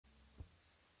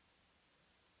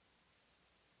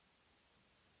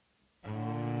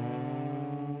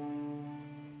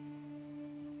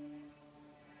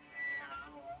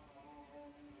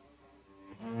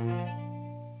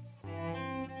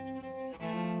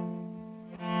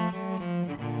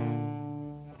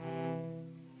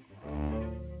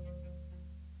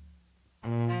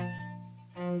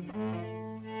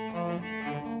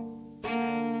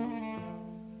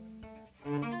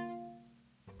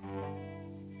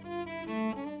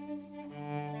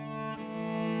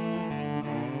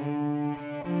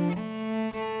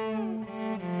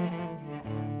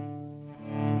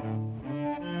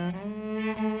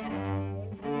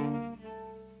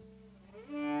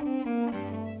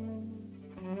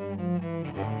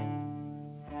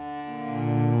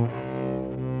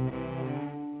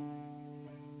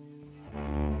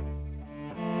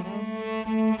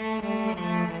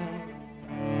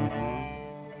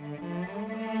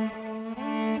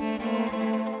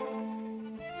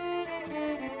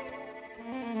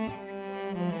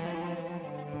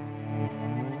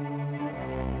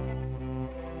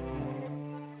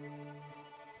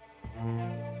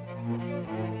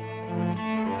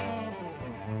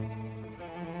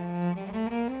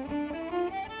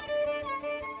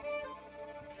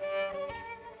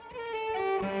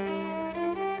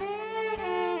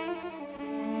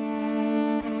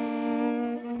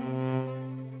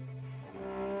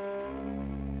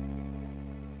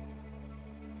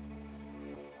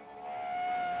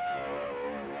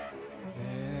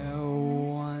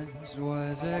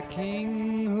was a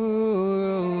king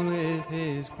who ruled with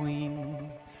his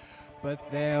queen, but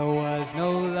there was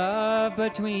no love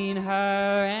between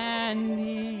her and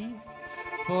he,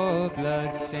 for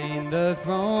blood stained the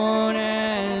throne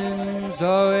and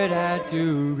so it had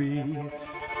to be.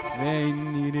 They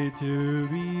needed to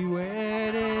be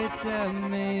wedded to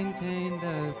maintain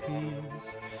the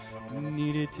peace.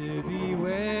 Needed to be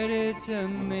wedded to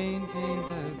maintain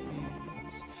the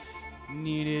peace.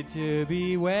 Needed to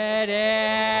be wedded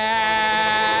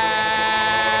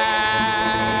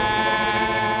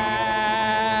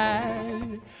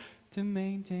to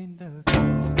maintain the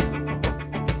peace.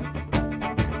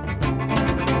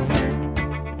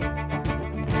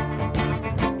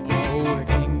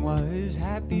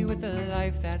 Happy with the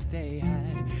life that they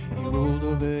had. He ruled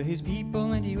over his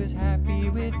people and he was happy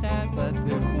with that. But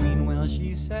the queen, well,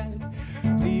 she said,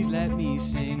 please let me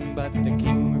sing. But the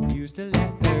king refused to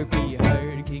let her be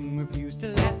heard. The king refused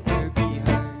to let her be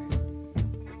heard.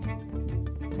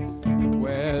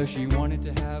 Well, she wanted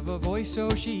to have a voice, so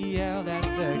she yelled at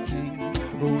the king,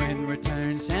 who in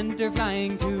return sent her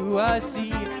flying to a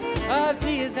sea of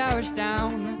tears that rushed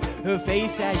down her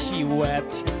face as she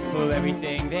wept. For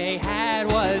everything they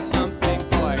had was something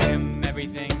for him.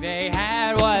 Everything they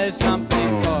had was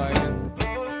something for him.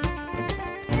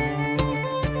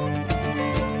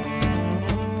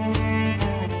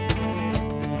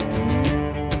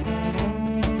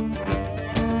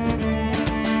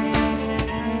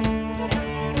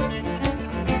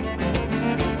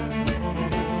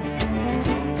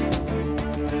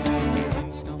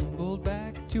 And stumbled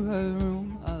back to her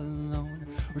room alone,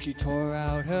 where she tore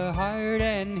out her heart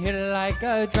and hit it like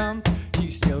a drum. She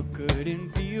still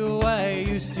couldn't feel what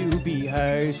used to be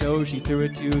hers, so she threw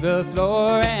it to the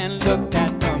floor and looked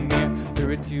at the mirror.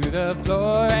 Threw it to the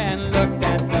floor and looked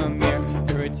at the mirror.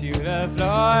 Threw it to the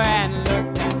floor and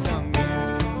looked at the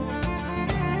mirror.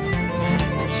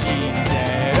 She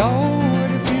said, oh,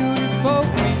 what a beautiful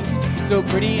queen, so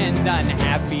pretty and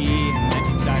unhappy. And then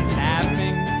she started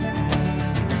laughing.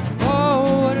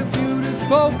 Oh, what a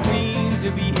beautiful queen, to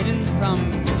be hidden from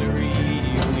misery,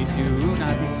 only to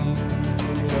not be seen.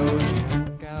 So she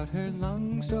took out her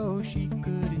lungs so she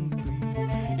couldn't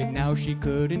breathe, yet now she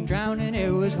couldn't drown and it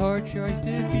was her choice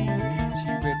to be.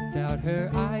 She ripped out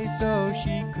her eyes so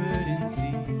she couldn't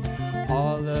see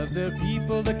all of the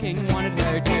people the king wanted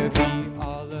her to be.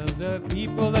 All of the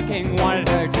people the king wanted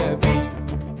her to be.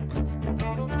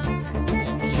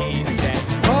 And she said,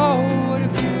 oh, what a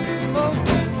beautiful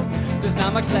queen, there's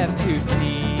not much left to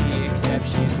see, except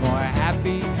she's more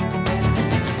happy.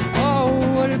 Oh,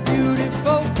 what a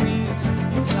beautiful queen,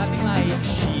 there's nothing like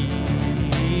she's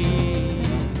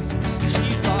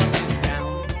fallen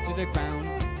down to the ground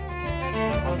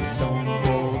on the stone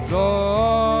cold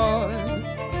floor.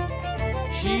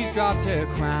 She's dropped her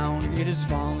crown, it has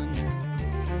fallen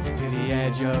to the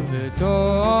edge of the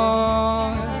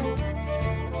door.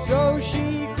 So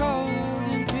she called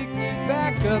and picked it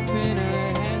back up in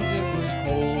her hands. It was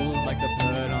cold like the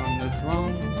blood on the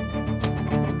throne.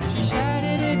 She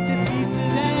shattered it to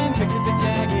pieces and picked up the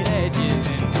jagged edges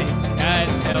and picked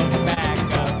herself back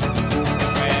up.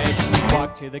 Where she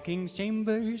walked to the king's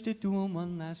chambers to do him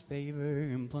one last favor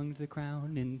and plunged the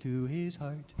crown into his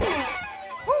heart.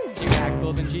 She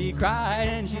cackled and she cried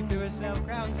and she threw herself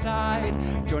crown side,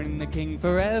 joining the king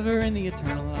forever in the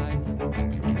eternal light.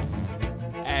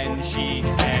 And she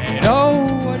said, oh,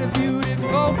 what a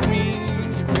beautiful queen,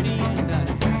 you're pretty and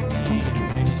unhappy.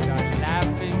 And she started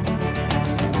laughing.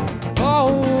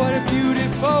 Oh, what a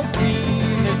beautiful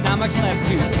queen, there's not much left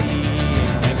to see,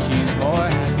 except she's more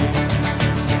happy.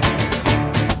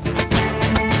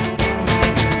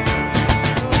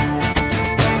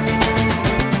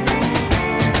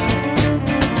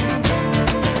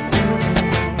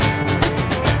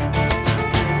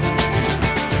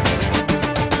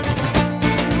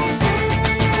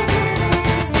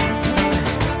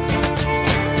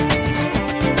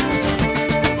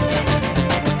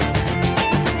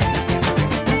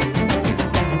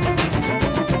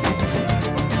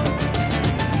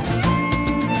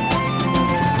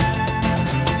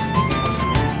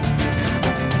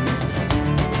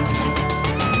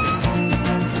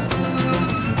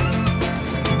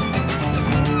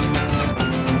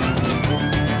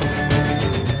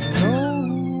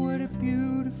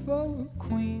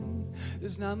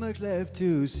 There's not much left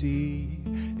to see,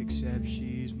 except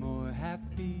she's more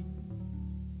happy.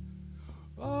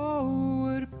 Oh,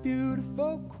 what a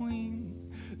beautiful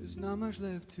queen. There's not much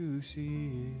left to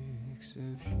see,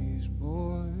 except she's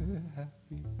more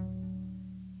happy.